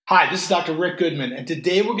Hi, this is Dr. Rick Goodman, and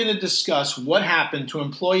today we're going to discuss what happened to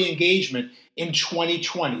employee engagement in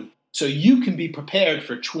 2020 so you can be prepared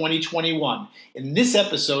for 2021 in this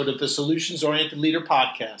episode of the Solutions Oriented Leader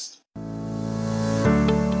Podcast.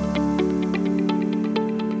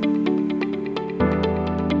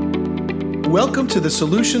 Welcome to the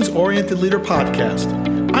Solutions Oriented Leader Podcast.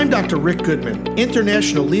 I'm Dr. Rick Goodman,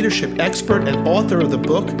 international leadership expert and author of the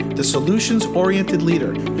book, The Solutions Oriented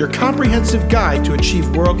Leader, your comprehensive guide to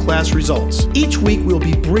achieve world-class results. Each week, we'll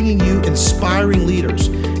be bringing you inspiring leaders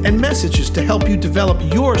and messages to help you develop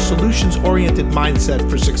your solutions-oriented mindset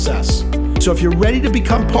for success. So if you're ready to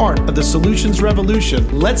become part of the solutions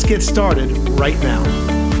revolution, let's get started right now.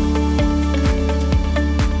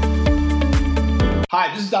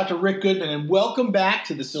 Hi, this is Dr. Rick Goodman, and welcome back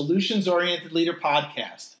to the Solutions Oriented Leader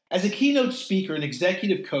Podcast. As a keynote speaker and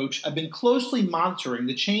executive coach, I've been closely monitoring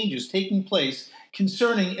the changes taking place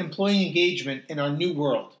concerning employee engagement in our new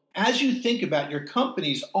world. As you think about your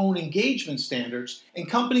company's own engagement standards and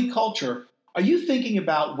company culture, are you thinking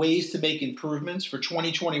about ways to make improvements for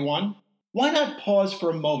 2021? Why not pause for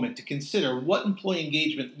a moment to consider what employee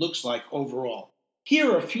engagement looks like overall? Here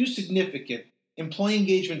are a few significant employee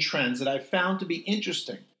engagement trends that I've found to be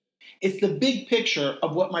interesting. It's the big picture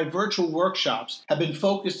of what my virtual workshops have been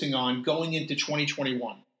focusing on going into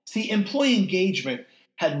 2021. See, employee engagement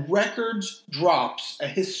had a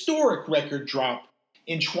historic record drop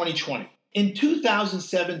in 2020. In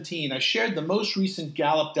 2017, I shared the most recent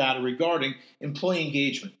Gallup data regarding employee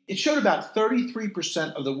engagement. It showed about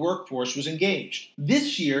 33% of the workforce was engaged.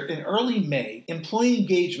 This year, in early May, employee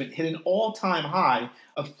engagement hit an all-time high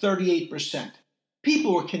of 38%.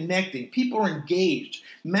 People were connecting. People were engaged.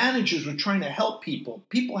 Managers were trying to help people.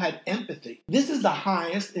 People had empathy. This is the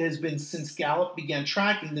highest it has been since Gallup began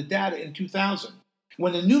tracking the data in 2000.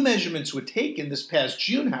 When the new measurements were taken this past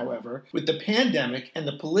June, however, with the pandemic and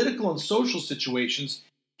the political and social situations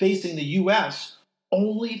facing the U.S.,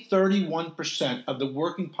 only 31% of the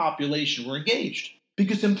working population were engaged,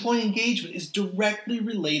 because employee engagement is directly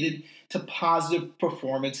related to positive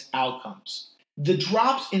performance outcomes. The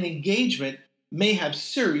drops in engagement may have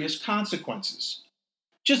serious consequences.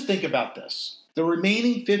 Just think about this. The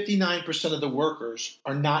remaining 59% of the workers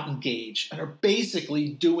are not engaged and are basically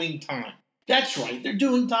doing time. That's right, they're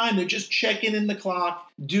doing time. They're just checking in the clock,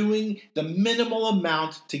 doing the minimal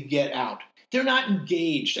amount to get out. They're not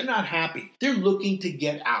engaged. They're not happy. They're looking to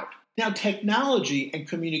get out. Now, technology and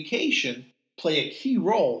communication play a key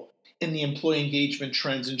role in the employee engagement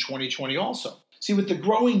trends in 2020 also. See, with the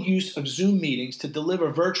growing use of Zoom meetings to deliver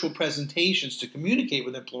virtual presentations to communicate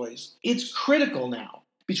with employees, it's critical now.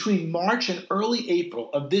 Between March and early April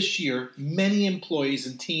of this year, many employees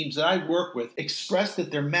and teams that I work with expressed that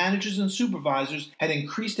their managers and supervisors had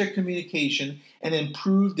increased their communication and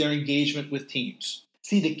improved their engagement with teams.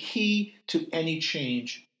 See, the key to any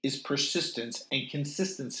change is persistence and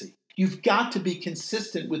consistency. You've got to be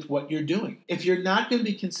consistent with what you're doing. If you're not going to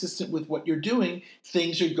be consistent with what you're doing,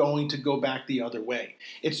 things are going to go back the other way.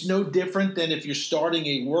 It's no different than if you're starting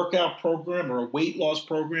a workout program or a weight loss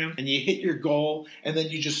program and you hit your goal and then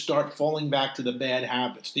you just start falling back to the bad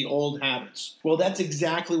habits, the old habits. Well, that's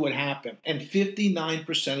exactly what happened. And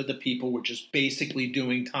 59% of the people were just basically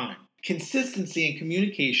doing time. Consistency and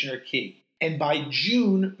communication are key. And by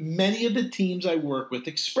June, many of the teams I work with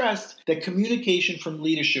expressed that communication from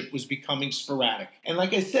leadership was becoming sporadic. And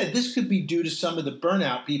like I said, this could be due to some of the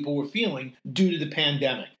burnout people were feeling due to the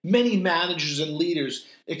pandemic. Many managers and leaders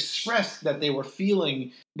expressed that they were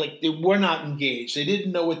feeling like they were not engaged. They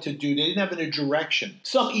didn't know what to do. They didn't have a direction.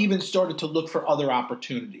 Some even started to look for other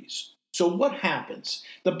opportunities. So what happens?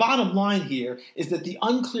 The bottom line here is that the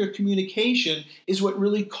unclear communication is what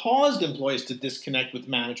really caused employees to disconnect with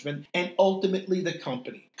management and ultimately the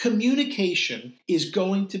company. Communication is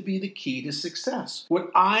going to be the key to success.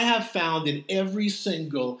 What I have found in every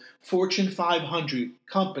single Fortune 500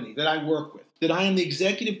 company that I work with, that I am the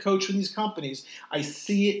executive coach for these companies, I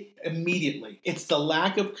see it immediately. It's the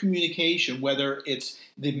lack of communication, whether it's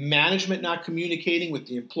the management not communicating with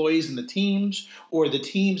the employees and the teams, or the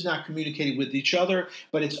teams not communicating with each other,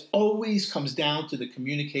 but it always comes down to the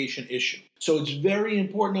communication issue. So it's very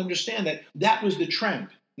important to understand that that was the trend.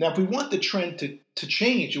 Now, if we want the trend to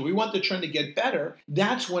change, if we want the trend to get better,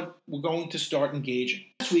 that's when we're going to start engaging.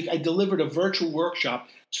 Last week, I delivered a virtual workshop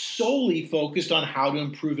solely focused on how to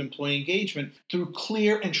improve employee engagement through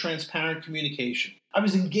clear and transparent communication. I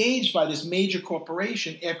was engaged by this major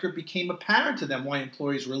corporation after it became apparent to them why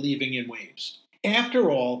employees were leaving in waves. After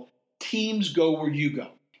all, teams go where you go.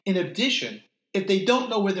 In addition, if they don't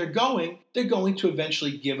know where they're going to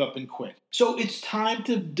eventually give up and quit. So it's time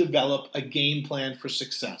to develop a game plan for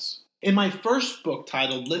success. In my first book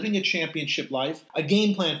titled Living a Championship Life, A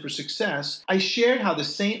Game Plan for Success, I shared how the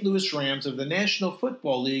St. Louis Rams of the National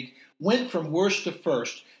Football League went from worst to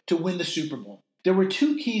first to win the Super Bowl. There were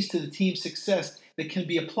 2 keys to the team's success that can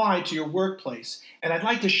be applied to your workplace, and I'd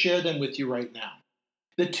like to share them with you right now.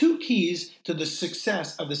 The 2 keys to the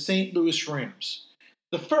success of the St. Louis Rams.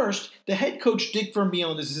 The first, the head coach Dick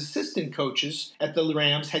Vermeil and his assistant coaches at the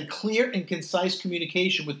Rams had clear and concise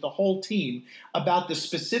communication with the whole team about the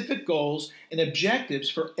specific goals and objectives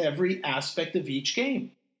for every aspect of each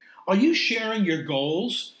game. Are you sharing your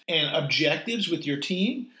goals and objectives with your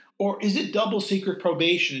team, or is it double secret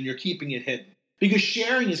probation and you're keeping it hidden? Because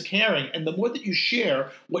sharing is caring, and the more that you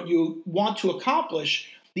share what you want to accomplish,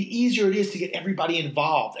 the easier it is to get everybody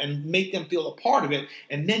involved and make them feel a part of it,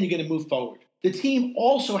 and then you're going to move forward. The team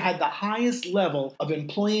also had the highest level of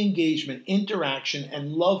employee engagement, interaction,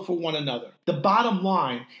 and love for one another. The bottom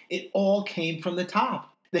line, it all came from the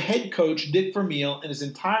top. The head coach, Dick Vermeil, and his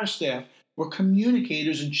entire staff were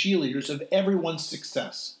communicators and cheerleaders of everyone's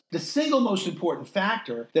success. The single most important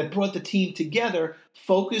factor that brought the team together,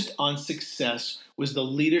 focused on success, was the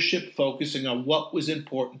leadership focusing on what was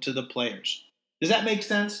important to the players. Does that make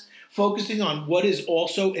sense? Focusing on what is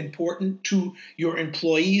also important to your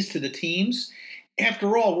employees, to the teams.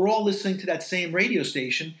 After all, we're all listening to that same radio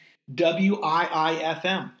station,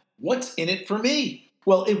 WIIFM. What's in it for me?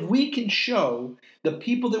 Well, if we can show the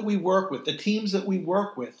people that we work with, the teams that we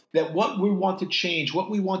work with, that what we want to change, what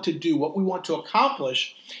we want to do, what we want to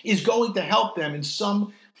accomplish is going to help them in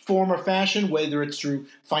some form or fashion, whether it's through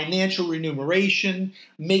financial remuneration,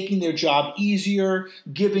 making their job easier,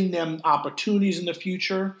 giving them opportunities in the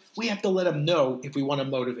future, we have to let them know if we want to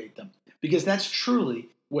motivate them. Because that's truly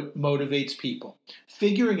what motivates people.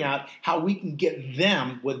 Figuring out how we can get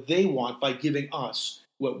them what they want by giving us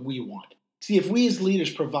what we want. See, if we as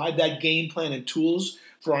leaders provide that game plan and tools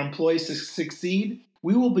for our employees to succeed,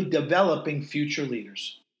 we will be developing future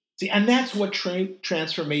leaders. See, and that's what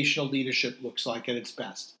transformational leadership looks like at its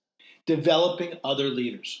best. Developing other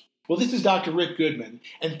leaders. Well, this is Dr. Rick Goodman,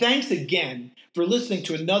 and thanks again for listening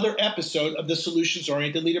to another episode of the Solutions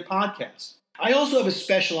Oriented Leader Podcast. I also have a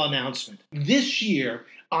special announcement. This year,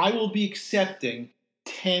 I will be accepting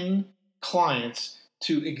 10 clients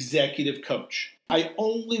to executive coach. I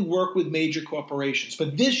only work with major corporations,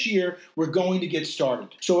 but this year we're going to get started.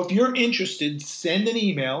 So if you're interested, send an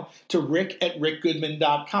email to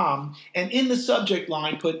rick@rickgoodman.com and in the subject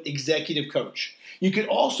line put executive coach. You can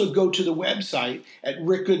also go to the website at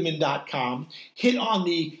rickgoodman.com, hit on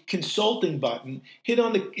the consulting button, hit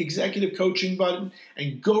on the executive coaching button,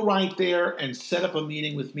 and go right there and set up a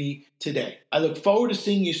meeting with me today. I look forward to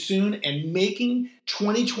seeing you soon and making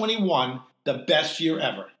 2021 the best year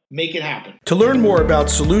ever. Make it happen. To learn more about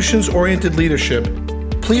solutions-oriented leadership,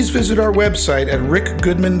 please visit our website at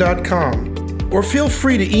rickgoodman.com or feel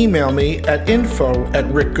free to email me at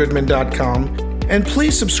info@rickgoodman.com, and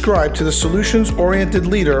please subscribe to the Solutions-Oriented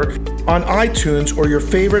Leader on iTunes or your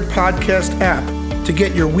favorite podcast app to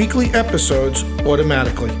get your weekly episodes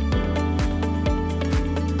automatically.